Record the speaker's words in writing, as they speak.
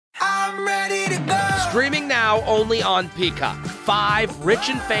I'm ready to go. Streaming now only on Peacock. 5 rich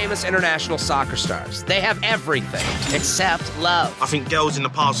and famous international soccer stars. They have everything except love. I think girls in the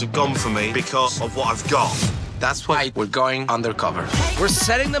past have gone for me because of what I've got. That's why we're going undercover. We're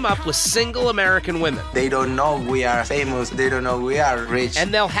setting them up with single American women. They don't know we are famous. They don't know we are rich.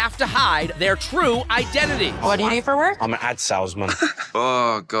 And they'll have to hide their true identity. What do you do for work? I'm an ad salesman.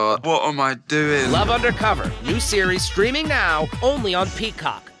 Oh, God. What am I doing? Love Undercover. New series streaming now only on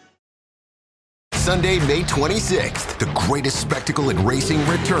Peacock. Sunday, May 26th, the greatest spectacle in racing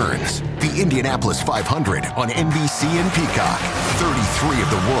returns. The Indianapolis 500 on NBC and Peacock. 33 of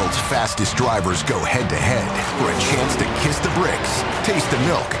the world's fastest drivers go head-to-head for a chance to kiss the bricks, taste the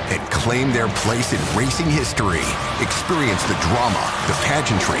milk, and claim their place in racing history. Experience the drama, the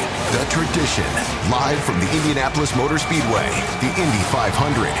pageantry, the tradition. Live from the Indianapolis Motor Speedway, the Indy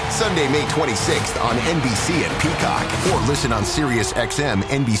 500, Sunday, May 26th on NBC and Peacock. Or listen on Sirius XM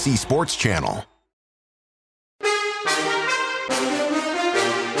NBC Sports Channel.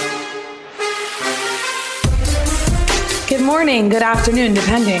 Good morning, good afternoon,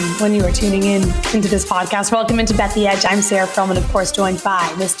 depending when you are tuning in into this podcast. Welcome into Bet the Edge. I'm Sarah Perlman, of course, joined by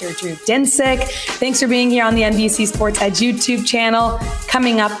Mr. Drew Dinsick. Thanks for being here on the NBC Sports Edge YouTube channel.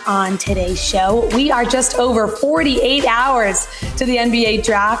 Coming up on today's show, we are just over 48 hours to the NBA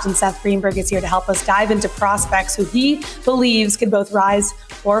draft, and Seth Greenberg is here to help us dive into prospects who he believes could both rise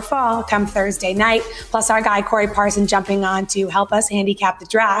or fall come Thursday night. Plus, our guy Corey Parson jumping on to help us handicap the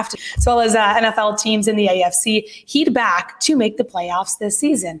draft, as well as NFL teams in the AFC heat back to make the playoffs this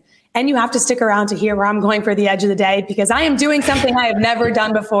season. And you have to stick around to hear where I'm going for the edge of the day, because I am doing something I have never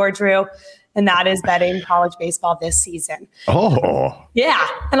done before, Drew, and that is betting college baseball this season. Oh, yeah.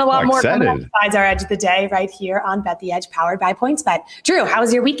 And a lot more excited. coming up besides our edge of the day right here on Bet the Edge, powered by PointsBet. Drew, how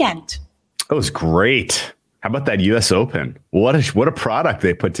was your weekend? it was great. How about that U.S. Open? What a product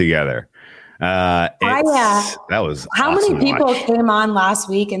they put together. That was How awesome many people watch. came on last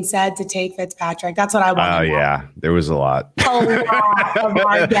week and said to take Fitzpatrick? That's what I want. Oh yeah, there was a lot. A lot of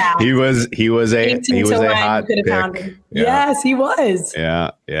our guys. He was a hot pick. Yeah. Yes, he was.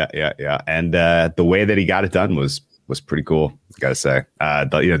 Yeah. And the way that he got it done was pretty cool. Gotta say,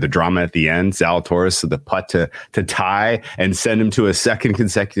 the drama at the end, Zalatoris, the putt to tie and send him to a second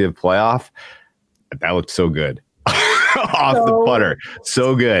consecutive playoff. That looked so good. Off the putter,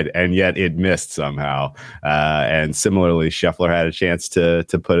 so good, and yet it missed somehow. And similarly, Scheffler had a chance to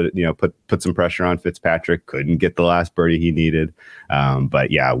put some pressure on Fitzpatrick. Couldn't get the last birdie he needed.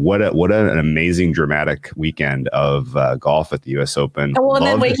 But yeah, what an amazing dramatic weekend of golf at the U.S. Open. Well, and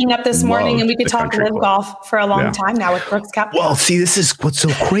then waking up this morning and we could talk live club. golf for a long time now with Brooks Koepka. Well, see, this is what's so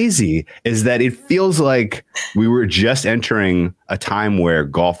crazy is that it feels like we were just entering a time where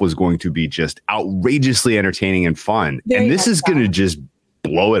golf was going to be just outrageously entertaining and fun. And this is going to just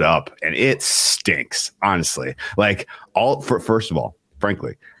blow it up. And it stinks, honestly. First of all,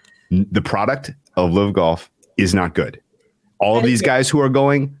 frankly, the product of live golf is not good. All of these guys who are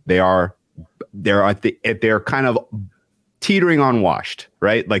going, they're kind of teetering on washed,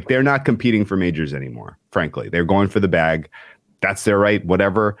 right? Like they're not competing for majors anymore. Frankly, they're going for the bag. That's their right,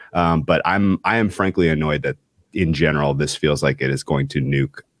 whatever. But I am frankly annoyed that in general, this feels like it is going to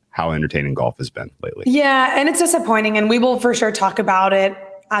nuke how entertaining golf has been lately. Yeah, and it's disappointing, and we will for sure talk about it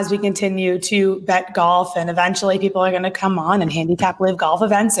as we continue to bet golf, and eventually people are going to come on and handicap live golf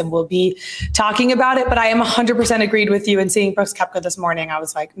events, and we'll be talking about it. But I am 100% agreed with you. And seeing Brooks Koepka this morning, I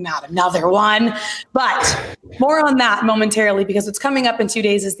was like, not another one. But more on that momentarily, because what's coming up in 2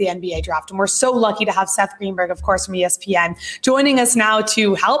 days is the NBA draft. And we're so lucky to have Seth Greenberg, of course, from ESPN, joining us now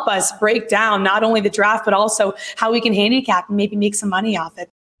to help us break down not only the draft, but also how we can handicap and maybe make some money off it.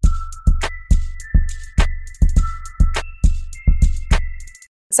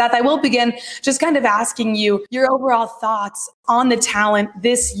 Seth, I will begin just kind of asking you your overall thoughts on the talent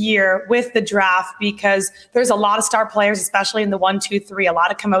this year with the draft, because there's a lot of star players, especially in the 1, 2, 3, a lot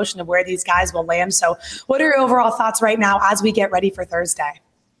of commotion of where these guys will land. So what are your overall thoughts right now as we get ready for Thursday?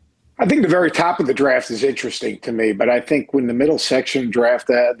 I think the very top of the draft is interesting to me, but I think when the middle section draft,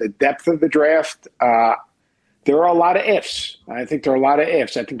 the depth of the draft, there are a lot of ifs. I think there are a lot of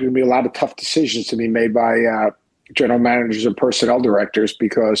ifs. I think there'll be a lot of tough decisions to be made by general managers and personnel directors,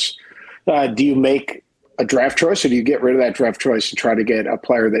 because do you make a draft choice or do you get rid of that draft choice and try to get a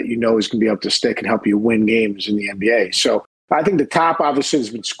player that you know is going to be able to stick and help you win games in the NBA? So I think the top, obviously, there's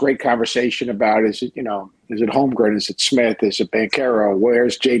been great conversation about, is it Holmgren? Is it Smith? Is it Banchero?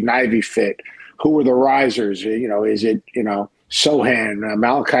 Where's Jaden Ivey fit? Who are the risers? Is it, Sohan,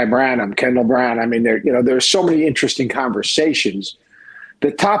 Malachi Branham, Kendall Brown? I mean, there's so many interesting conversations.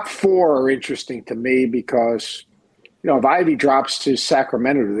 The top 4 are interesting to me because if Ivey drops to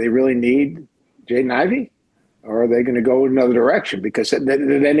Sacramento, do they really need Jaden Ivey? Or are they going to go another direction? Because then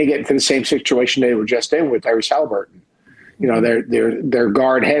they get into the same situation they were just in with Tyrese Halliburton. They're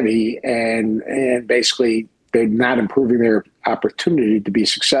guard heavy, and basically they're not improving their opportunity to be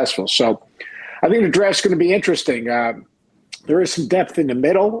successful. So I think the draft's going to be interesting. There is some depth in the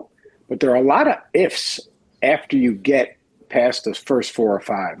middle, but there are a lot of ifs after you get past the first 4 or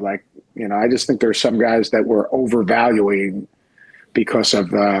 5. I just think there's some guys that we're overvaluing because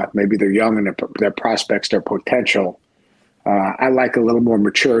of maybe they're young and their prospects, their potential. I like a little more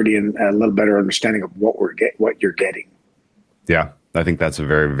maturity and a little better understanding of what you're getting. Yeah, I think that's a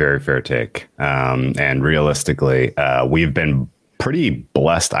very, very fair take. And realistically, we've been pretty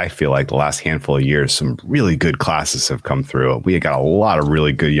blessed, I feel like, the last handful of years. Some really good classes have come through. We got a lot of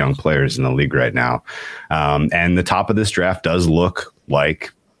really good young players in the league right now. And the top of this draft does look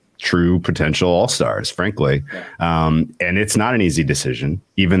like true potential all-stars, frankly. And it's not an easy decision,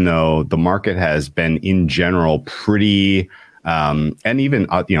 even though the market has been in general pretty and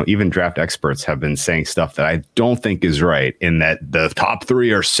even draft experts have been saying stuff that I don't think is right, in that the top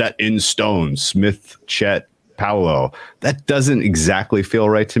 3 are set in stone: Smith, Chet, Paolo. That doesn't exactly feel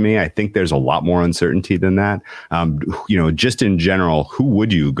right to me. I think there's a lot more uncertainty than that. Just in general, who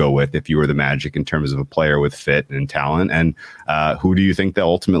would you go with if you were the Magic in terms of a player with fit and talent? And who do you think they'll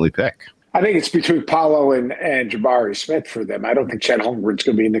ultimately pick? I think it's between Paolo and Jabari Smith for them. I don't think Chet Holmgren's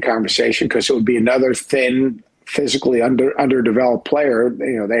going to be in the conversation because it would be another thin, physically underdeveloped player.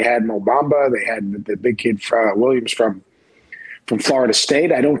 They had Mo Bamba, they had the big kid Williams from Florida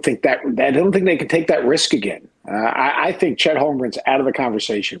State. I don't think they can take that risk again. I think Chet Holmgren's out of the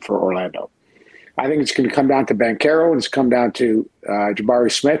conversation for Orlando. I think it's going to come down to Banchero, and it's come down to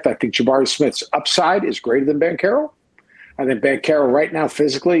Jabari Smith. I think Jabari Smith's upside is greater than Banchero. I think Banchero right now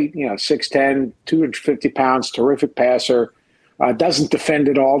physically, 6'10", 250 pounds, terrific passer, doesn't defend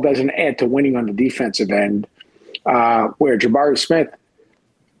at all, doesn't add to winning on the defensive end. Where Jabari Smith,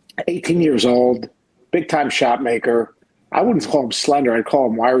 18 years old, big-time shot maker. I wouldn't call him slender. I'd call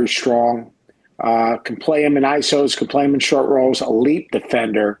him wiry strong. Can play him in ISOs, can play him in short rolls, elite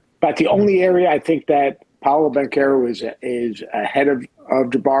defender. But the only area I think that Paolo Banchero is ahead of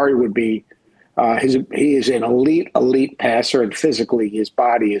Jabari would be he is an elite passer, and physically his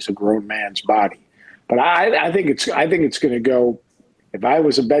body is a grown man's body. But I think it's going to go. If I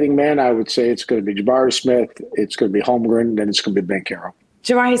was a betting man, I would say it's going to be Jabari Smith, it's going to be Holmgren, then it's going to be Banchero.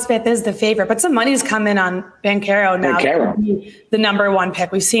 Jabari Smith is the favorite, but some money's come in on Banchero now. The number 1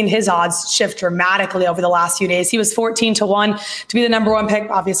 pick. We've seen his odds shift dramatically over the last few days. He was 14-1 to be the number 1 pick,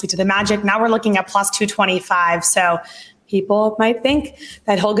 obviously, to the Magic. Now we're looking at plus 225. So people might think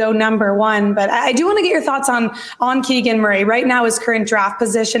that he'll go number 1, but I do want to get your thoughts on Keegan Murray. Right now, his current draft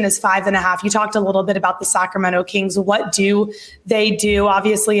position is 5.5. You talked a little bit about the Sacramento Kings. What do they do?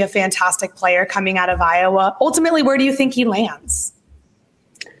 Obviously, a fantastic player coming out of Iowa. Ultimately, where do you think he lands?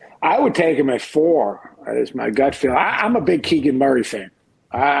 I would take him at 4. Is my gut feel. I'm a big Keegan Murray fan.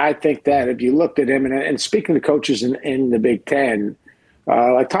 I think that if you looked at him, and speaking to coaches in the Big Ten,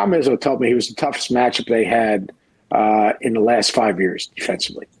 like Tom Izzo told me, he was the toughest matchup they had in the last 5 years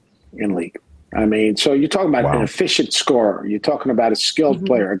defensively in league. I mean, so you're talking about an efficient scorer. You're talking about a skilled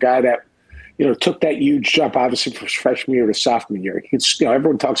player, a guy that took that huge jump, obviously, from freshman year to sophomore year.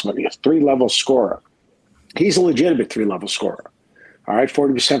 Everyone talks about him. He's a 3-level scorer. He's a legitimate 3-level scorer. All right,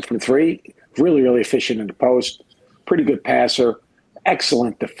 40% from 3, really, really efficient in the post, pretty good passer,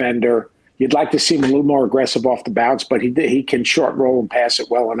 excellent defender. You'd like to see him a little more aggressive off the bounce, but he can short roll and pass it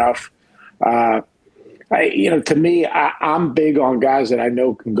well enough. To me, I'm big on guys that I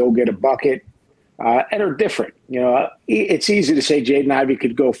know can go get a bucket and are different. It's easy to say Jaden Ivey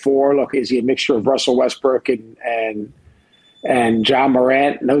could go 4. Look, is he a mixture of Russell Westbrook and John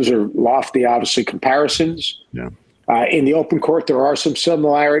Morant? And those are lofty, obviously, comparisons. Yeah. In the open court, there are some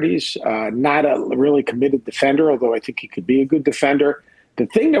similarities. Not a really committed defender, although I think he could be a good defender. The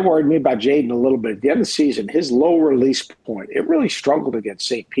thing that worried me about Jaden a little bit at the end of the season, his low release point, it really struggled against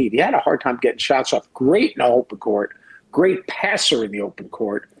St. Pete. He had a hard time getting shots off. Great in the open court, great passer in the open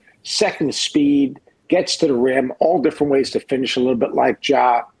court, second speed, gets to the rim, all different ways to finish, a little bit like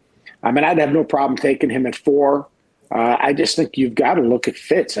Ja. I mean, I'd have no problem taking him at 4. I just think you've got to look at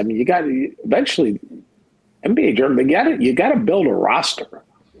fits. I mean, you got to eventually – NBA Journal, you got to build a roster,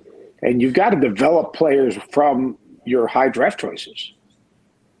 and you've got to develop players from your high draft choices.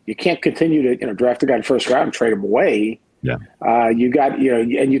 You can't continue to draft a guy in the first round and trade him away. Yeah, you got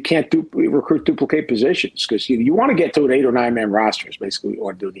and you can't recruit duplicate positions because you want to get to an 8 or 9 man roster is basically what you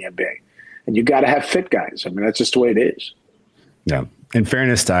want to do in the NBA, and you got to have fit guys. I mean, that's just the way it is. Yeah. In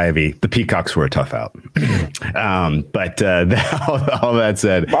fairness to Ivy, the Peacocks were a tough out. But all that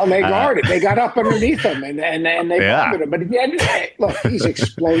said, well, they guarded. They got up underneath him and they guarded him. But again, look, he's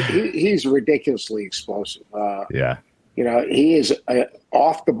he's ridiculously explosive. He is an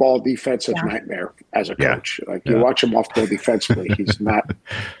off the ball defensive nightmare as a coach. Like you watch him off the ball defensively, he's not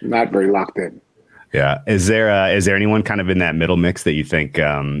very locked in. Yeah. Is there anyone kind of in that middle mix that you think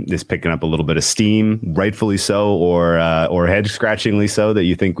is picking up a little bit of steam, rightfully so, or head scratchingly so, that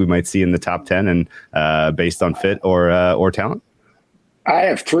you think we might see in the top 10 and based on fit or talent? I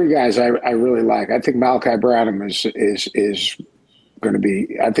have three guys I really like. I think Malachi Branham is going to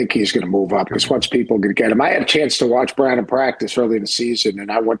be. I think he's going to move up because once people get him, I had a chance to watch Branham practice early in the season,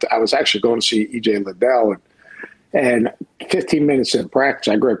 and I was actually going to see EJ Liddell. And 15 minutes in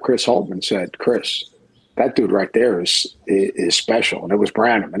practice, I grabbed Chris Holtman and said, Chris, that dude right there is special. And it was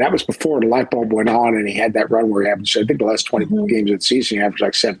Branham. And that was before the light bulb went on and he had that run where he averaged, I think the last 20 games of the season, he averaged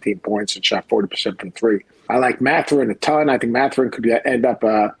like 17 points and shot 40% from three. I like Mathurin a ton. I think Mathurin could end up,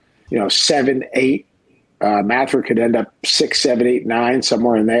 7, 8. Mathurin could end up 6, 7, 8, 9,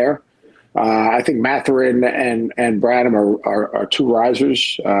 somewhere in there. I think Mathurin and Branham are two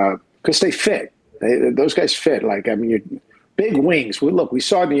risers because they fit. Those guys fit. Big wings. We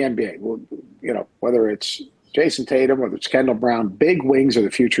saw in the NBA. Whether it's Jason Tatum, whether it's Kendall Brown, big wings are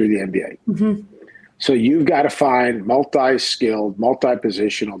the future of the NBA. Mm-hmm. So you've got to find multi-skilled,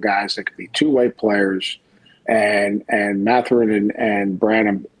 multi-positional guys that can be two-way players, and Mathurin and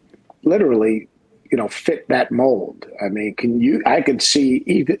Branham literally, fit that mold. I mean, I could see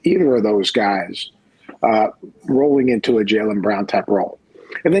either of those guys rolling into a Jaylen Brown type role.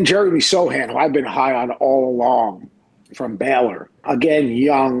 And then Jeremy Sohan, who I've been high on all along from Baylor. Again,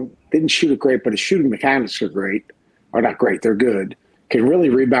 young, didn't shoot it great, but his shooting mechanics are great. Or not great, they're good. Can really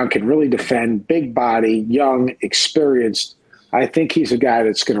rebound, can really defend, big body, young, experienced. I think he's a guy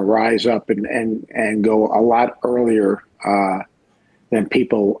that's going to rise up and go a lot earlier than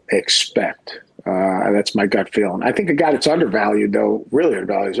people expect. That's my gut feeling. I think a guy that's undervalued, though, really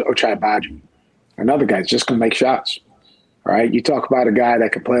undervalued, is Ochai Agbaji. Another guy that's just going to make shots. All right, you talk about a guy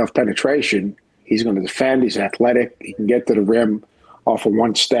that can play off penetration. He's going to defend. He's athletic. He can get to the rim off of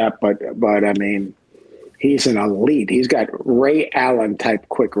one step. But I mean, he's an elite. He's got Ray Allen type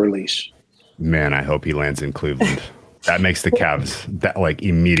quick release. Man, I hope he lands in Cleveland. That makes the Cavs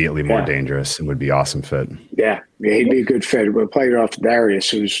immediately more dangerous and would be awesome fit. Yeah, he'd be a good fit. We're playing off Darius,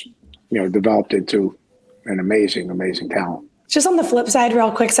 who's developed into an amazing talent. Just on the flip side,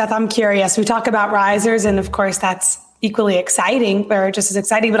 real quick, Seth, I'm curious. We talk about risers, and of course, that's equally exciting or just as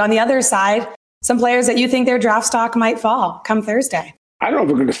exciting. But on the other side, some players that you think their draft stock might fall come Thursday. I don't know if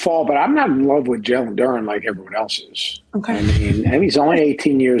we're going to fall, but I'm not in love with Jalen Duren like everyone else is. Okay. I mean, he's only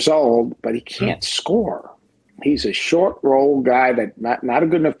 18 years old, but he can't score. He's a short roll guy that not a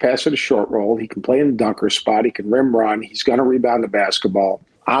good enough passer to short roll. He can play in the dunker spot. He can rim run. He's going to rebound the basketball.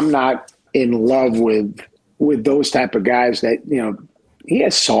 I'm not in love with those type of guys that, he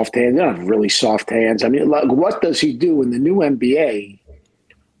has soft hands. They don't have really soft hands. I mean, what does he do in the new NBA?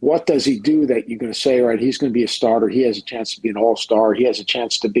 What does he do that you're going to say, all right, he's going to be a starter. He has a chance to be an all-star. He has a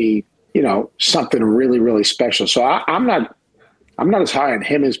chance to be, something really, really special. So I'm not as high on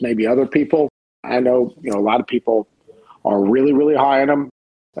him as maybe other people. I know, a lot of people are really, really high on him.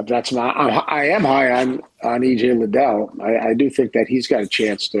 That's not. I am high on EJ Liddell. I do think that he's got a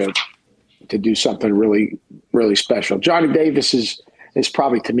chance to do something really, really special. Johnny Davis is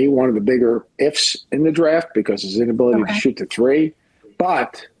probably, to me, one of the bigger ifs in the draft because his inability to shoot the three.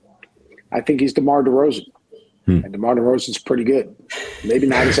 But I think he's DeMar DeRozan. And DeMar DeRozan's pretty good. Maybe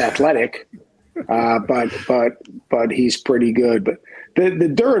not as athletic, but he's pretty good. But the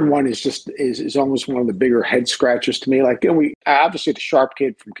Duren one is almost one of the bigger head scratchers to me. Like, obviously the sharp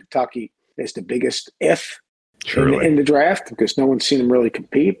kid from Kentucky is the biggest if in the draft because no one's seen him really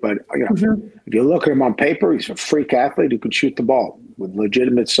compete. But if you look at him on paper, he's a freak athlete who can shoot the ball with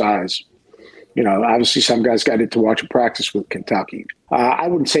legitimate size. Obviously some guys got into watching practice with Kentucky. I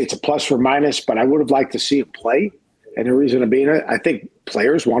wouldn't say it's a plus or minus, but I would have liked to see him play. And the reason being, I think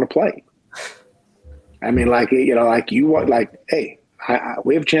players want to play. I mean, hey,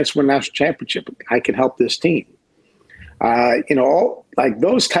 we have a chance to win a national championship. I can help this team.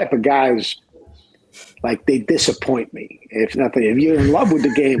 Those type of guys, they disappoint me. If nothing, if you're in love with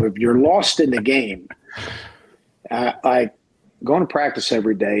the game, if you're lost in the game, going to practice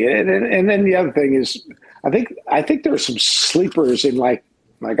every day. And then the other thing is, I think there are some sleepers in I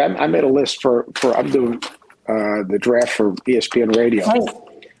made a list for I'm doing the draft for ESPN Radio.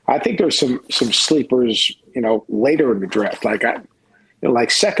 I think there's some sleepers, later in the draft,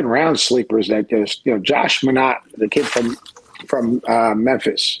 second round sleepers that just, Josh Minott, the kid from from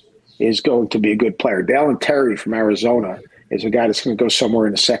Memphis is going to be a good player. Dalen Terry from Arizona is a guy that's going to go somewhere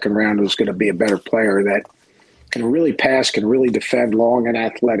in the second round who's going to be a better player that can really pass, can really defend, long and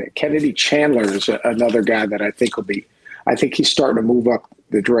athletic. Kennedy Chandler is another guy that I think he's starting to move up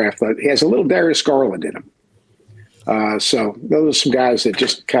the draft. He has a little Darius Garland in him. So those are some guys that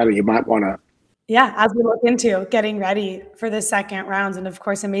just kind of you might want to. Yeah, as we look into getting ready for the second rounds, and of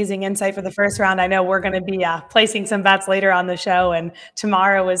course, amazing insight for the first round. I know we're going to be placing some bets later on the show and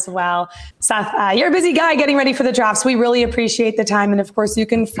tomorrow as well. Seth, you're a busy guy getting ready for the drafts. We really appreciate the time. And of course, you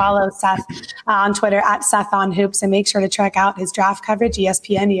can follow Seth on Twitter at SethOnHoops, and make sure to check out his draft coverage,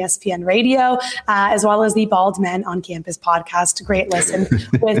 ESPN Radio, as well as the Bald Men on Campus podcast. Great listen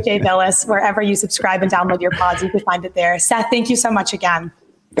with Jay Billis. Wherever you subscribe and download your pods, you can find it there. Seth, thank you so much again.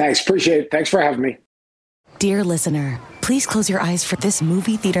 Thanks. Appreciate it. Thanks for having me. Dear listener, please close your eyes for this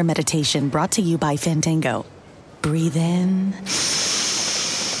movie theater meditation brought to you by Fandango. Breathe in.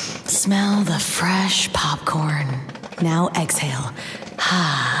 Smell the fresh popcorn. Now exhale.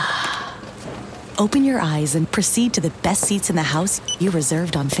 Open your eyes and proceed to the best seats in the house you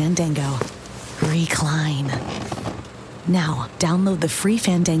reserved on Fandango. Recline. Now, download the free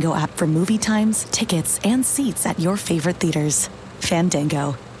Fandango app for movie times, tickets, and seats at your favorite theaters.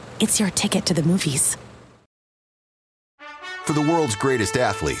 Fandango. It's your ticket to the movies. For the world's greatest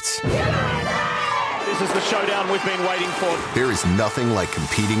athletes, this is the showdown we've been waiting for. There is nothing like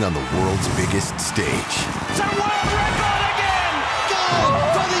competing on the world's biggest stage. It's a world record again! Gold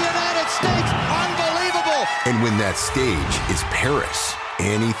for the United States! Unbelievable! And when that stage is Paris,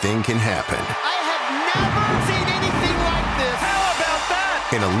 anything can happen. I have never seen anything like this. How about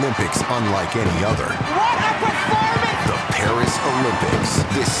that? An Olympics unlike any other. What a performance! The Paris Olympics,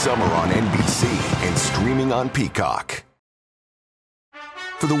 this summer on NBC and streaming on Peacock.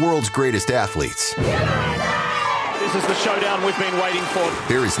 For the world's greatest athletes, this is the showdown we've been waiting for.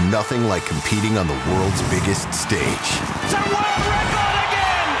 There is nothing like competing on the world's biggest stage. It's a world record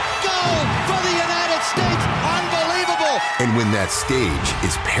again! Gold for the United States! Unbelievable! And when that stage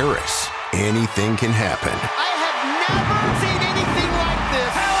is Paris, anything can happen. I have never seen anything like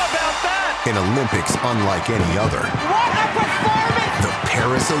this. How about that? An Olympics unlike any other. What a performance! The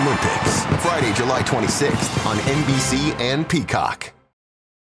Paris Olympics, Friday, July 26th on NBC and Peacock.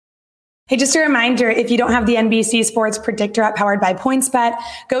 Hey, just a reminder, if you don't have the NBC Sports Predictor app powered by PointsBet,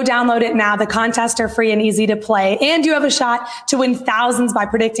 go download it now. The contests are free and easy to play, and you have a shot to win thousands by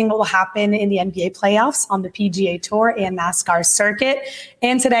predicting what will happen in the NBA playoffs, on the PGA Tour, and NASCAR circuit.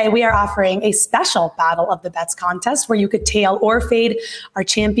 And today we are offering a special Battle of the Bets contest where you could tail or fade our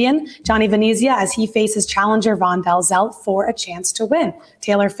champion, Johnny Venezia, as he faces challenger Von Dalzell for a chance to win.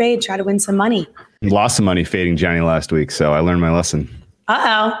 Tail or fade, try to win some money. Lost some money fading Johnny last week, so I learned my lesson.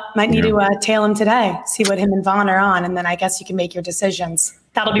 Might need to tail him today, see what him and Vaughn are on, and then I guess you can make your decisions.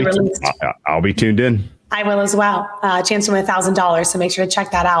 That'll be released. I'll be tuned in. I will as well. Chance to win $1,000, so make sure to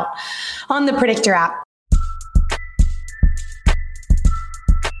check that out on the Predictor app.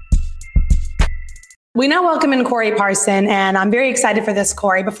 We now welcome in Corey Parson, and I'm very excited for this,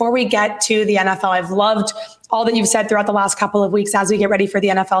 Corey. Before we get to the NFL, I've loved all that you've said throughout the last couple of weeks as we get ready for the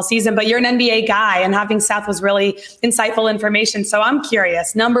NFL season, but you're an NBA guy, and having Seth was really insightful information. So I'm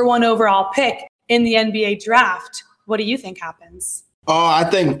curious, number one overall pick in the NBA draft, what do you think happens? I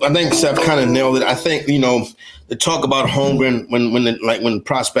think Seth kind of nailed it. I think, the talk about Holmgren when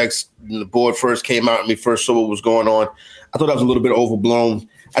prospects and the board first came out and we first saw what was going on, I thought that was a little bit overblown.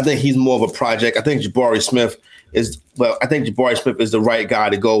 I think he's more of a project. I think Jabari Smith is the right guy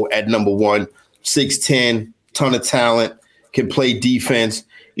to go at number one. 6'10", ton of talent, can play defense.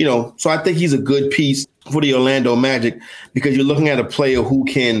 So I think he's a good piece for the Orlando Magic because you're looking at a player who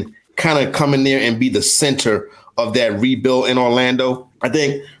can kind of come in there and be the center of that rebuild in Orlando. I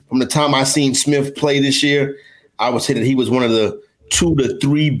think from the time I seen Smith play this year, I would say that he was one of the 2 to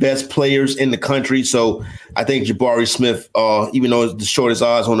 3 best players in the country. So I think Jabari Smith, even though it's the shortest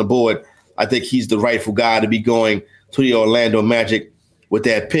odds on the board, I think he's the rightful guy to be going to the Orlando Magic with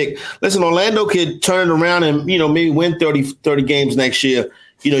that pick. Listen, Orlando could turn it around and, maybe win 30 games next year.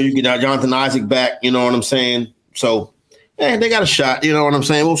 You get Jonathan Isaac back, you know what I'm saying? So, they got a shot, you know what I'm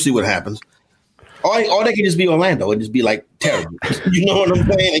saying? We'll see what happens. Or they could just be Orlando and just be like terrible. You know what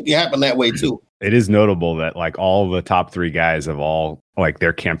I'm saying? It can happen that way too. It is notable that all the top 3 guys have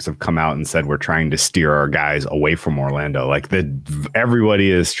their camps have come out and said we're trying to steer our guys away from Orlando. Everybody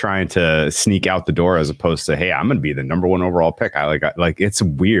is trying to sneak out the door as opposed to, hey, I'm going to be the number one overall pick. It's a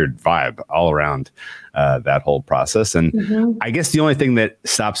weird vibe all around that whole process. And I guess the only thing that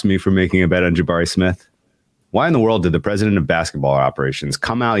stops me from making a bet on Jabari Smith Why in the world did the president of basketball operations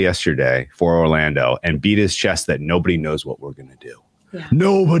come out yesterday for Orlando and beat his chest that nobody knows what we're going to do? Yeah.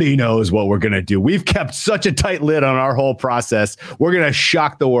 Nobody knows what we're going to do. We've kept such a tight lid on our whole process. We're going to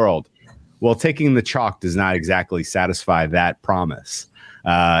shock the world. Well, taking the chalk does not exactly satisfy that promise.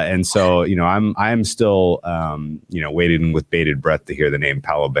 And so, I'm still, waiting with bated breath to hear the name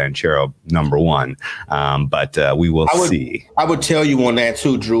Paolo Banchero, number one. But we will see. I would tell you on that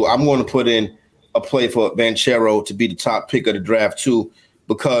too, Drew. I'm going to put in a play for Banchero to be the top pick of the draft too,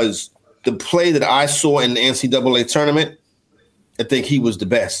 because the play that I saw in the NCAA tournament, I think he was the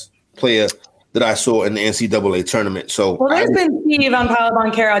best player that I saw in the NCAA tournament. So, well, there's been Steve on Paolo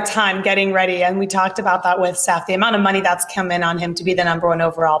Banchero a ton getting ready, and we talked about that with Seth. The amount of money that's come in on him to be the number one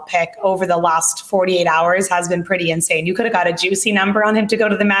overall pick over the last 48 hours has been pretty insane. You could have got a juicy number on him to go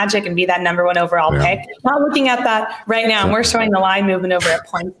to the Magic and be that number one overall pick. Not looking at that right now, and we're showing the line movement over at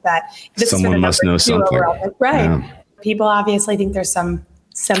points that this someone is must know something, right? Yeah. People obviously think there's some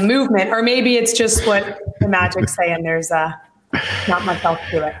movement, or maybe it's just what the Magic say, and there's not much else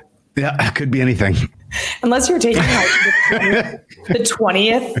to it. Yeah, it could be anything. Unless you're taking the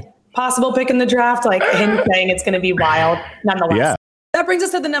 20th possible pick in the draft, like him saying it's going to be wild, nonetheless. Yeah. That brings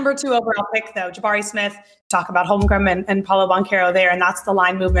us to the number 2 overall pick, though. Jabari Smith, talk about Holmgren and Paolo Banchero there, and that's the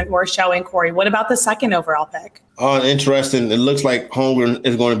line movement we're showing, Corey. What about the 2nd overall pick? Interesting. It looks like Holmgren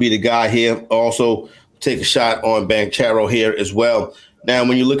is going to be the guy here. Also, take a shot on Banchero here as well. Now,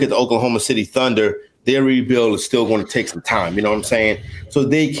 when you look at the Oklahoma City Thunder, their rebuild is still going to take some time. You know what I'm saying? So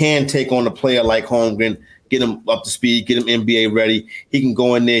they can take on a player like Holmgren, get him up to speed, get him NBA ready. He can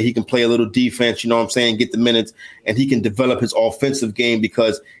go in there. He can play a little defense, you know what I'm saying, get the minutes, and he can develop his offensive game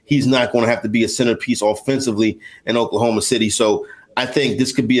because he's not going to have to be a centerpiece offensively in Oklahoma City. So I think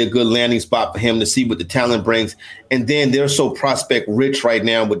this could be a good landing spot for him to see what the talent brings. And then they're so prospect rich right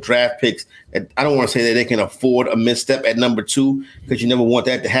now with draft picks that I don't want to say that they can afford a misstep at number 2 because you never want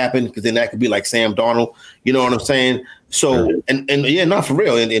that to happen because then that could be like Sam Darnold. You know what I'm saying? So, and yeah, not for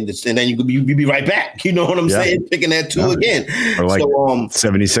real. And then you could be right back. You know what I'm saying? Picking that 2 again. Or like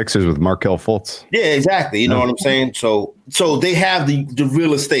 76ers with Markelle Fultz. Yeah, exactly. You know what I'm saying? So they have the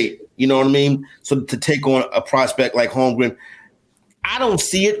real estate. You know what I mean? So to take on a prospect like Holmgren, I don't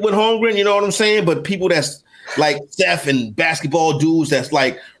see it with Holmgren, you know what I'm saying? But people that's like Steph and basketball dudes that's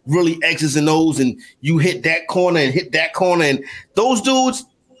like really X's and O's and you hit that corner and those dudes,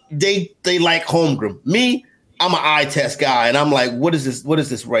 they like Holmgren. Me, I'm an eye test guy and I'm like, what is this? What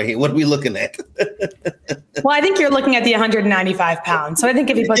is this right here? What are we looking at? Well, I think you're looking at the 195 pounds. So I think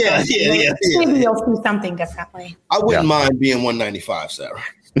if you put maybe you'll see something differently. I wouldn't mind being 195, Sarah.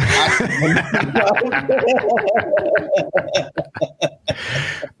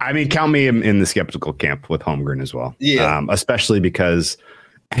 I mean, count me in the skeptical camp with Holmgren as well. Yeah. Especially because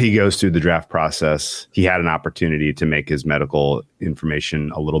he goes through the draft process. He had an opportunity to make his medical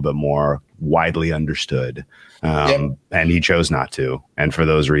information a little bit more widely understood. And he chose not to. And for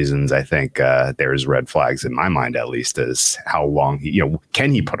those reasons, I think there's red flags in my mind, at least, as how long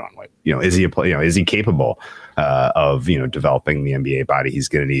can he put on weight? Is he is he capable of developing the NBA body he's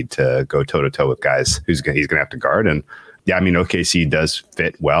going to need to go toe to toe with guys he's going to have to guard? And yeah, I mean, OKC does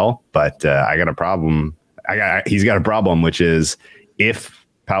fit well, but I got a problem. He's got a problem, which is if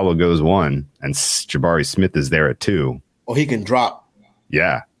Paolo goes 1 and Jabari Smith is there at 2. Oh, he can drop.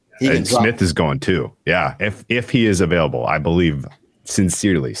 Yeah. Smith is going 2. Yeah. If he is available, I believe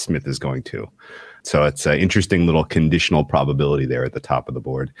sincerely Smith is going 2. So it's an interesting little conditional probability there at the top of the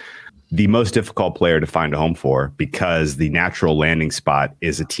board. The most difficult player to find a home for, because the natural landing spot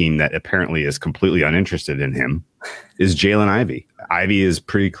is a team that apparently is completely uninterested in him, is Jalen Ivey. Ivey is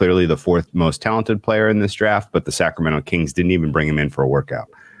pretty clearly the 4th most talented player in this draft, but the Sacramento Kings didn't even bring him in for a workout.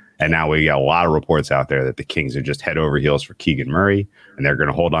 And now we got a lot of reports out there that the Kings are just head over heels for Keegan Murray, and they're going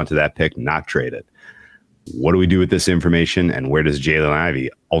to hold on to that pick, not trade it. What do we do with this information, and where does Jalen Ivey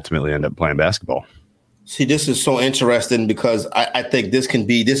ultimately end up playing basketball? See, this is so interesting because I think this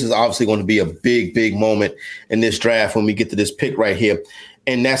is obviously going to be a big, big moment in this draft when we get to this pick right here.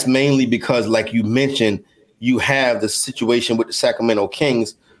 And that's mainly because, like you mentioned, you have the situation with the Sacramento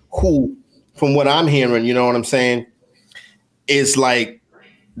Kings, who, from what I'm hearing, you know what I'm saying, is like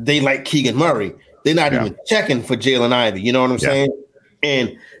they like Keegan Murray. They're not even checking for Jalen Ivey. You know what I'm saying?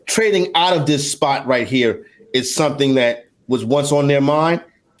 And trading out of this spot right here is something that was once on their mind.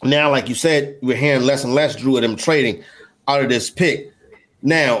 Now, like you said, we're hearing less and less, Drew, of them trading out of this pick.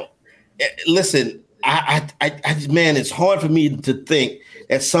 Now, listen, man, it's hard for me to think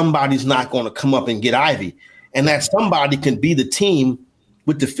that somebody's not going to come up and get Ivey, and that somebody can be the team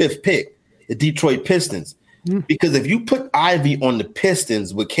with the 5th pick, the Detroit Pistons. Because if you put Ivey on the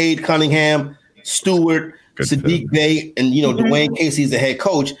Pistons with Cade Cunningham, Stewart, Sadiq Bey, and Dwayne Casey's the head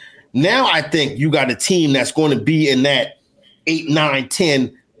coach. Now I think you got a team that's going to be in that 8, 9,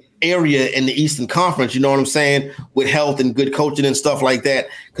 10 area in the Eastern Conference. You know what I'm saying? With health and good coaching and stuff like that.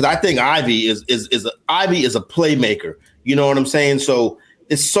 Because I think Ivy is a playmaker. You know what I'm saying? So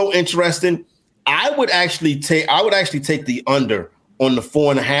it's so interesting. I would actually take the under on the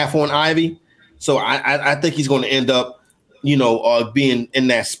 4.5 on Ivy. So I think he's going to end up, being in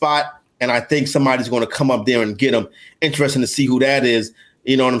that spot. And I think somebody's going to come up there and get him. Interesting to see who that is.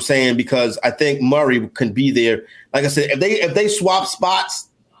 You know what I'm saying? Because I think Murray can be there. Like I said, if they swap spots,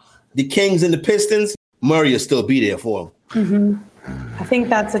 the Kings and the Pistons, Murray will still be there for them. Mm-hmm. I think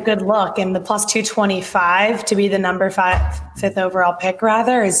that's a good look. And the plus 225 to be the fifth overall pick,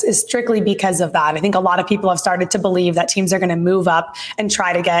 rather, is strictly because of that. I think a lot of people have started to believe that teams are going to move up and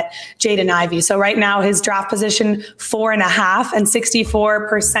try to get Jaden Ivey. So right now, his draft position, 4.5 and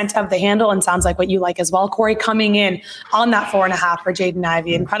 64% of the handle. And sounds like what you like as well, Corey, coming in on that 4.5 for Jaden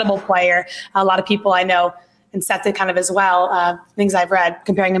Ivey. Incredible player. A lot of people I know, and Seth did kind of as well, things I've read,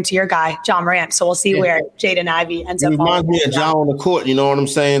 comparing him to your guy, John Morant. So we'll see where Jaden Ivey ends up. He reminds me of John on the court, you know what I'm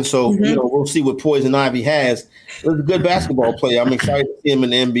saying? So, we'll see what Poison Ivy has. He's a good basketball player. I'm excited to see him in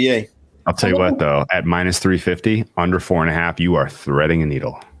the NBA. I'll tell you what, though, at minus 350, under 4.5, you are threading a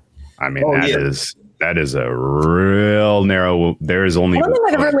needle. I mean, that is a real narrow. There is only. I don't think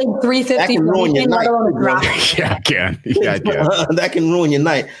I've ever laid 350. That can ruin your night. Yeah, it can. Yeah, it can. That can ruin your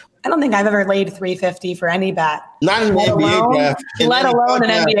night. I don't think I've ever laid 350 for any bet. Not in the NBA draft. Let alone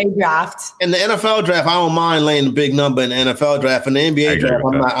an NBA draft. In the NFL draft, I don't mind laying a big number in the NFL draft. In the NBA draft,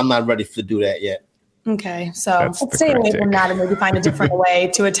 I'm not ready to do that yet. Okay, so let's stay away from that and maybe find a different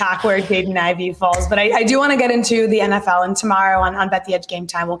way to attack where Jaden Ivey falls. But I do want to get into the NFL, and tomorrow on Bet the Edge Game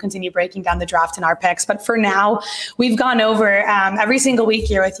Time, we'll continue breaking down the draft and our picks. But for now, we've gone over every single week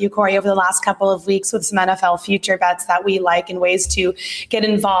here with you, Corey, over the last couple of weeks with some NFL future bets that we like and ways to get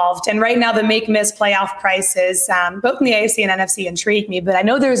involved. And right now, the make-miss playoff prices, both in the AFC and NFC, intrigue me. But I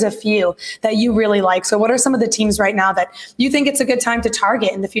know there's a few that you really like. So what are some of the teams right now that you think it's a good time to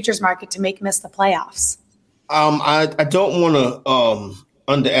target in the futures market to make-miss the playoffs? I don't want to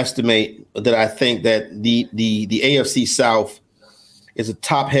underestimate that. I think that the AFC South is a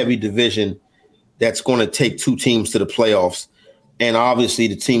top-heavy division that's going to take two teams to the playoffs, and obviously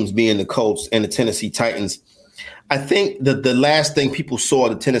the teams being the Colts and the Tennessee Titans. I think that the last thing people saw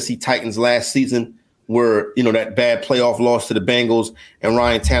the Tennessee Titans last season were, that bad playoff loss to the Bengals and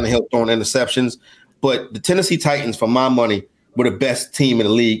Ryan Tannehill throwing interceptions. But the Tennessee Titans, for my money, were the best team in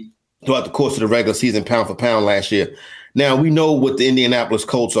the league throughout the course of the regular season, pound for pound last year. Now, we know what the Indianapolis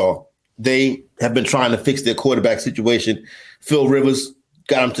Colts are. They have been trying to fix their quarterback situation. Phil Rivers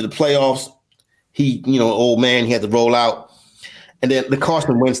got them to the playoffs. He, old man, he had to roll out. And then the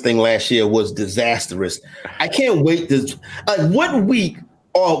Carson Wentz thing last year was disastrous. I can't wait to what week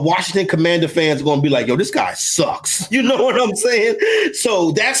are Washington Commander fans going to be like, yo, this guy sucks. You know what I'm saying?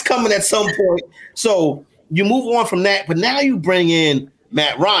 So that's coming at some point. So you move on from that, but now you bring in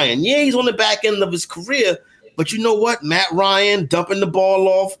Matt Ryan. Yeah, he's on the back end of his career, but you know what? Matt Ryan dumping the ball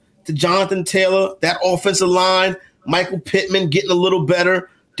off to Jonathan Taylor, that offensive line, Michael Pittman getting a little better,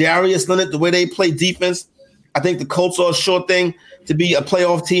 Darius Leonard, the way they play defense. I think the Colts are a sure thing to be a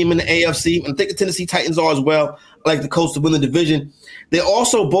playoff team in the AFC. And I think the Tennessee Titans are as well. I like the Colts to win the division. They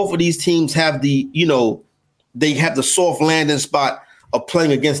also, both of these teams have the, they have the soft landing spot of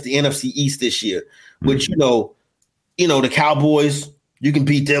playing against the NFC East this year, which, the Cowboys, you can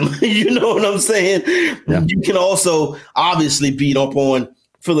beat them. You know what I'm saying? Yeah. You can also obviously beat up on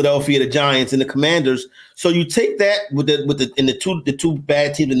Philadelphia, the Giants, and the Commanders. So you take that with the two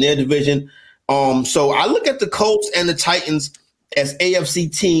bad teams in their division. So I look at the Colts and the Titans as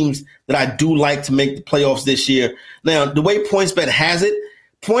AFC teams that I do like to make the playoffs this year. Now, the way PointsBet has it,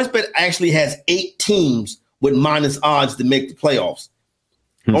 PointsBet actually has 8 teams with minus odds to make the playoffs.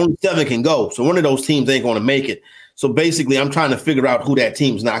 Only 7 can go. So one of those teams ain't going to make it. So basically, I'm trying to figure out who that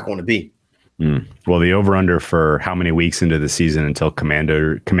team's not going to be. Well, the over-under for how many weeks into the season until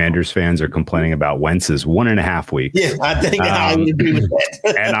Commanders fans are complaining about Wentz is 1.5 weeks. Yeah, I think I would agree with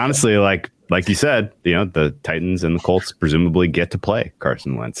that. And honestly, like you said, the Titans and the Colts presumably get to play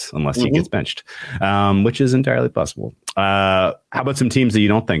Carson Wentz unless he gets benched, which is entirely possible. How about some teams that you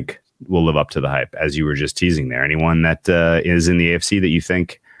don't think will live up to the hype, as you were just teasing there? Anyone that is in the AFC that you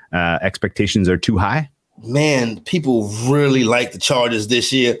think expectations are too high? Man, people really like the Chargers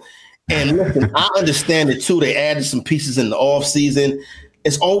this year. And listen, I understand it too. They added some pieces in the offseason.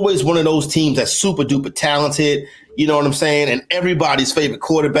 It's always one of those teams that's super duper talented. You know what I'm saying? And everybody's favorite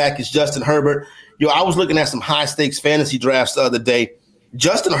quarterback is Justin Herbert. I was looking at some high stakes fantasy drafts the other day,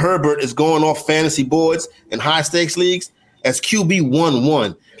 Justin Herbert is going off fantasy boards and high stakes leagues as QB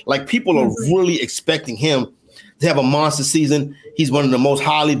 1-1. Like, people are really expecting him to have a monster season. He's one of the most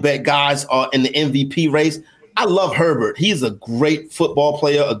highly bet guys in the MVP race. I love Herbert. He's a great football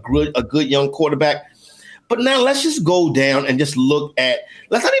player, a good young quarterback. But now let's just go down and just look at,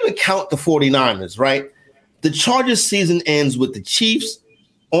 let's not even count the 49ers, right? The Chargers season ends with the Chiefs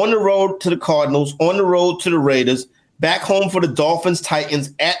on the road to the Cardinals, on the road to the Raiders, back home for the Dolphins,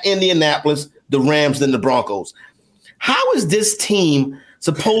 Titans, at Indianapolis, the Rams, and the Broncos. How is this team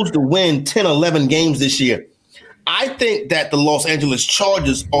supposed to win 10, 11 games this year? I think that the Los Angeles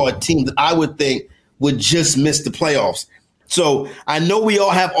Chargers are a team that I would think would just miss the playoffs. So I know we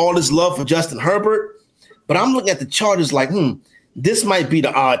all have all this love for Justin Herbert, but I'm looking at the Chargers like, this might be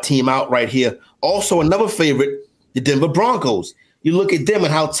the odd team out right here. Also, another favorite, the Denver Broncos. You look at them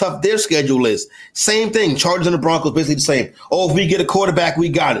and how tough their schedule is. Same thing, Chargers and the Broncos, basically the same. Oh, if we get a quarterback, we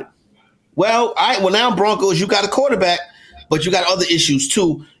got it. Well, now Broncos, you got a quarterback, but you got other issues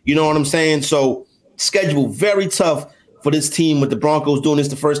too. You know what I'm saying? So schedule very tough for this team with the Broncos doing this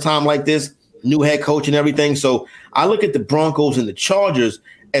the first time like this, new head coach and everything. So I look at the Broncos and the Chargers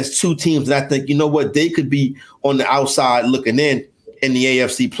as two teams that I think, you know what, they could be on the outside looking in the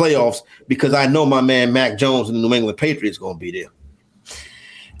AFC playoffs, because I know my man Mac Jones and the New England Patriots going to be there.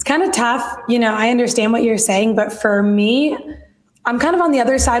 It's kind of tough. I understand what you're saying, but for me, I'm kind of on the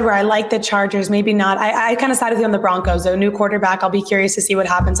other side where I like the Chargers, maybe not. I kind of side with you on the Broncos, though. New quarterback, I'll be curious to see what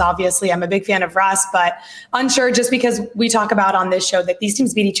happens. Obviously, I'm a big fan of Russ, but unsure just because we talk about on this show that these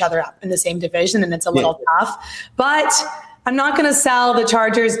teams beat each other up in the same division, and it's a little tough. But I'm not going to sell the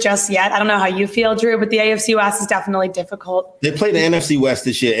Chargers just yet. I don't know how you feel, Drew, but the AFC West is definitely difficult. They play the NFC West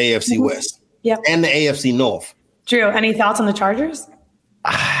this year, AFC West. Yep. And the AFC North. Drew, any thoughts on the Chargers?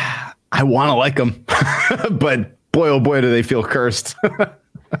 I want to like them, but boy, oh boy, do they feel cursed.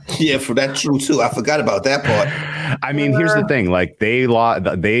 Yeah, for that true too. I forgot about that part. I mean, here's the thing: like they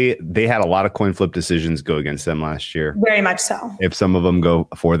had a lot of coin flip decisions go against them last year. Very much so. If some of them go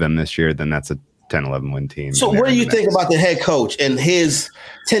for them this year, then that's a 10-11 win team. So what do you think about the head coach and his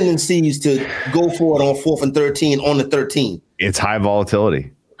tendencies to go for it on 4th and 13 on the 13? It's high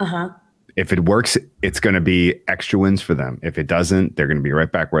volatility. If it works, it's going to be extra wins for them. If it doesn't, they're going to be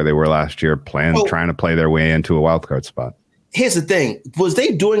right back where they were last year, trying to play their way into a wild card spot. Here's the thing. Was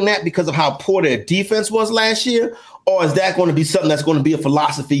they doing that because of how poor their defense was last year? Or is that going to be something that's going to be a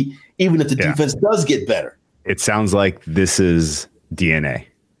philosophy even if the defense does get better? It sounds like this is DNA.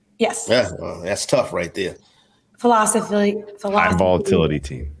 Yes. Yeah, that's tough right there. Philosophy. High volatility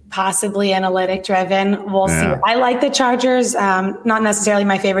team. Possibly analytic driven. We'll see. I like the Chargers. Not necessarily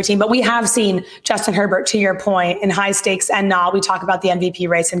my favorite team, but we have seen Justin Herbert, to your point, in high stakes and not. We talk about the MVP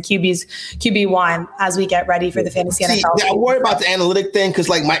race and QB1 as we get ready for the fantasy NFL. I worry about the analytic thing because,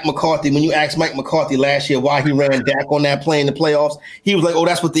 like Mike McCarthy, when you asked Mike McCarthy last year why he ran Dak on that play in the playoffs, he was like, "Oh,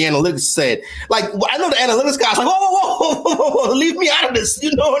 that's what the analytics said." Like, I know the analytics guys like, whoa, leave me out of this.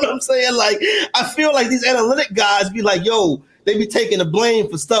 You know what I'm saying? Like, I feel like these analytic guys be like, "Yo." They be taking the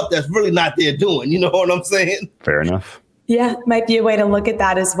blame for stuff that's really not their doing. You know what I'm saying? Fair enough. Yeah, might be a way to look at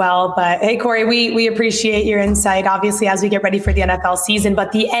that as well. But hey, Corey, we appreciate your insight, obviously, as we get ready for the NFL season,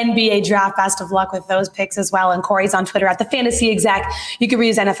 but the NBA draft, best of luck with those picks as well. And Corey's on Twitter at the Fantasy Exec. You can read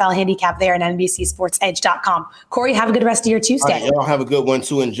his NFL handicap there at NBCSportsEdge.com. Corey, have a good rest of your Tuesday. All right, y'all have a good one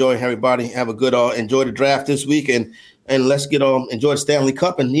too. Enjoy, everybody. Have a good, enjoy the draft this week and let's get enjoy the Stanley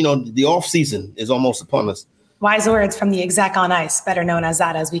Cup. And, the off season is almost upon us. Wise words from the exec on ice, better known as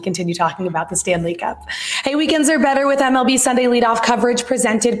that, as we continue talking about the Stanley Cup. Hey, weekends are better with MLB Sunday leadoff coverage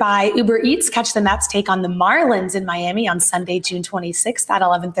presented by Uber Eats. Catch the Mets take on the Marlins in Miami on Sunday, June 26th at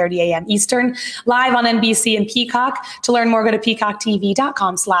 11:30 a.m. Eastern, live on NBC and Peacock. To learn more, go to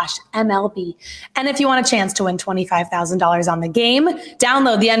peacocktv.com/MLB. And if you want a chance to win $25,000 on the game,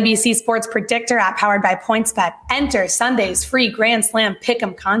 download the NBC Sports Predictor app powered by PointsBet. Enter Sunday's free Grand Slam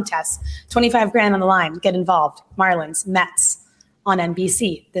Pick'em contest. $25,000 on the line. Get involved. Marlins, Mets on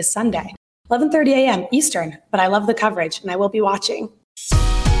NBC this Sunday, 11:30 a.m. Eastern. But I love the coverage, and I will be watching.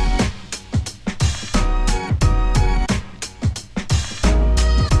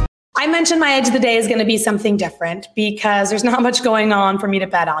 I mentioned my edge of the day is going to be something different because there's not much going on for me to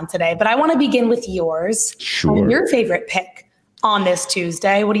bet on today. But I want to begin with yours. Sure. And your favorite pick on this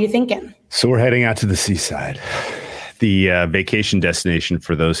Tuesday. What are you thinking? So we're heading out to the seaside. The vacation destination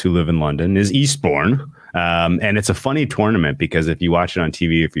for those who live in London is Eastbourne. And it's a funny tournament because if you watch it on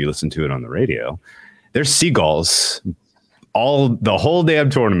TV, if you listen to it on the radio, there's seagulls the whole damn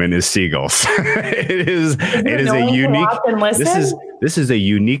tournament is seagulls. It is a unique. This is a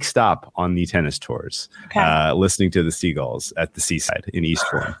unique stop on the tennis tours. Okay. Listening to the seagulls at the seaside in East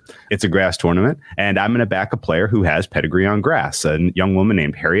Form. It's a grass tournament, and I'm going to back a player who has pedigree on grass. A young woman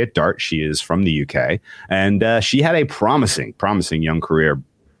named Harriet Dart. She is from the UK, and she had a promising young career,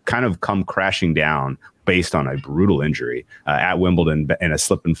 kind of come crashing down based on a brutal injury at Wimbledon and a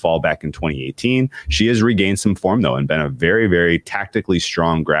slip and fall back in 2018. She has regained some form, though, and been a very, very tactically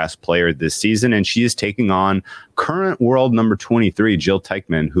strong grass player this season. And she is taking on current world number 23, Jill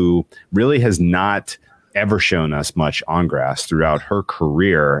Teichmann, who really has not ever shown us much on grass throughout her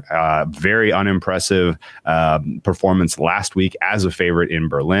career. Very unimpressive performance last week as a favorite in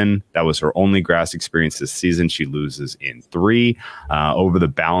Berlin. That was her only grass experience this season. She loses in 3. Over the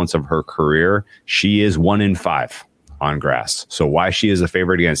balance of her career, she is 1 in 5 on grass. So why she is a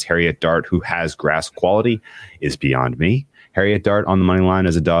favorite against Harriet Dart, who has grass quality, is beyond me. Harriet Dart on the money line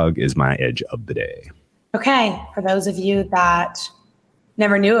as a dog is my edge of the day. Okay, for those of you that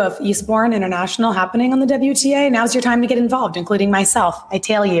never knew of Eastbourne International happening on the WTA, now's your time to get involved, including myself. I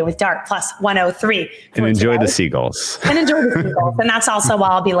tail you with Dart plus 103. And enjoy the seagulls. And enjoy the seagulls. And that's also why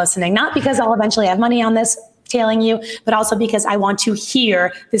I'll be listening. Not because I'll eventually have money on this tailing you, but also because I want to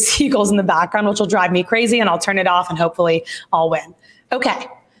hear the seagulls in the background, which will drive me crazy, and I'll turn it off and hopefully I'll win. Okay,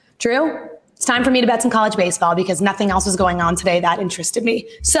 Drew, it's time for me to bet some college baseball because nothing else is going on today that interested me.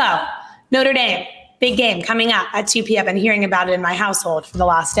 So, Notre Dame. Big game coming up at 2 p.m. I've been hearing about it in my household for the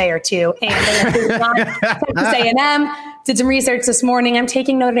last day or two. And Texas A&M did some research this morning. I'm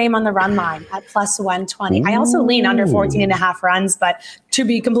taking Notre Dame on the run line at plus 120. I also lean under 14.5 runs, but to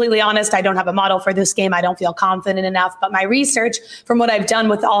be completely honest, I don't have a model for this game. I don't feel confident enough. But my research from what I've done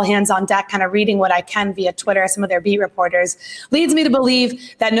with all hands on deck, kind of reading what I can via Twitter, some of their beat reporters, leads me to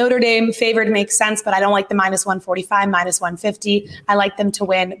believe that Notre Dame favored makes sense, but I don't like the minus 145, minus 150. I like them to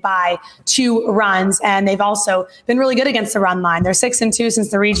win by 2 runs. And they've also been really good against the run line. They're 6-2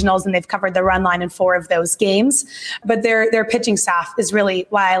 since the regionals, and they've covered the run line in 4 of those games. But their pitching staff is really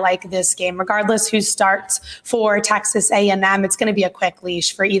why I like this game. Regardless who starts for Texas A&M, it's going to be a quick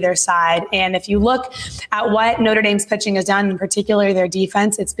leash for either side. And if you look at what Notre Dame's pitching has done, in particular their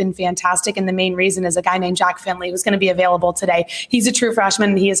defense, it's been fantastic. And the main reason is a guy named Jack Finley, who's going to be available today. He's a true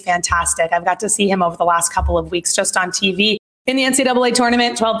freshman, and he is fantastic. I've got to see him over the last couple of weeks just on TV. In the NCAA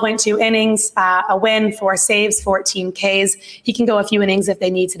tournament, 12.2 innings, a win, 4 saves, 14 Ks. He can go a few innings if they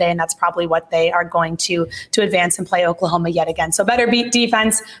need today, and that's probably what they are going to advance and play Oklahoma yet again. So better beat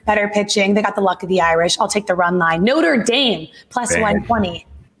defense, better pitching. They got the luck of the Irish. I'll take the run line. Notre Dame plus 120.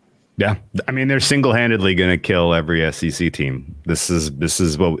 Yeah, I mean, they're single-handedly going to kill every SEC team. This is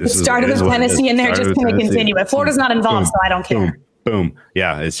what it started with Tennessee, and they're just going to continue it. Florida's not involved, so I don't care. Boom.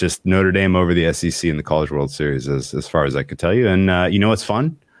 Yeah, it's just Notre Dame over the SEC in the College World Series as far as I could tell you. And you know what's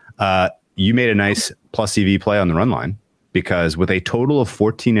fun? You made a nice plus EV play on the run line because with a total of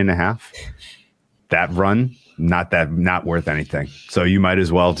 14.5, that run, not worth anything. So you might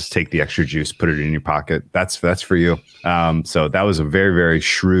as well just take the extra juice, put it in your pocket. That's for you. So that was a very, very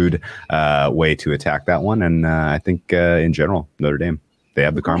shrewd way to attack that one. And I think in general, Notre Dame, they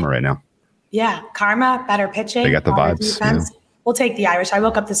have the karma right now. Yeah, karma, better pitching. They got the vibes. Yeah. We'll take the Irish. I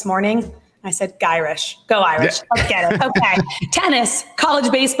woke up this morning. I said, Gyrish. Go Irish. Let's get it. Okay. Tennis,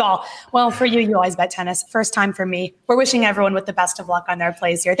 college baseball. Well, for you, you always bet tennis. First time for me. We're wishing everyone with the best of luck on their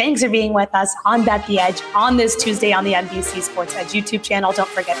plays here. Thanks for being with us on Bet the Edge on this Tuesday on the NBC Sports Edge YouTube channel. Don't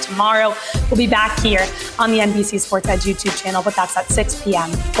forget, tomorrow we'll be back here on the NBC Sports Edge YouTube channel, but that's at 6 p.m.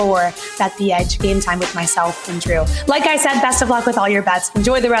 for Bet the Edge game time with myself and Drew. Like I said, best of luck with all your bets.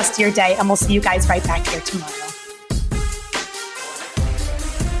 Enjoy the rest of your day, and we'll see you guys right back here tomorrow.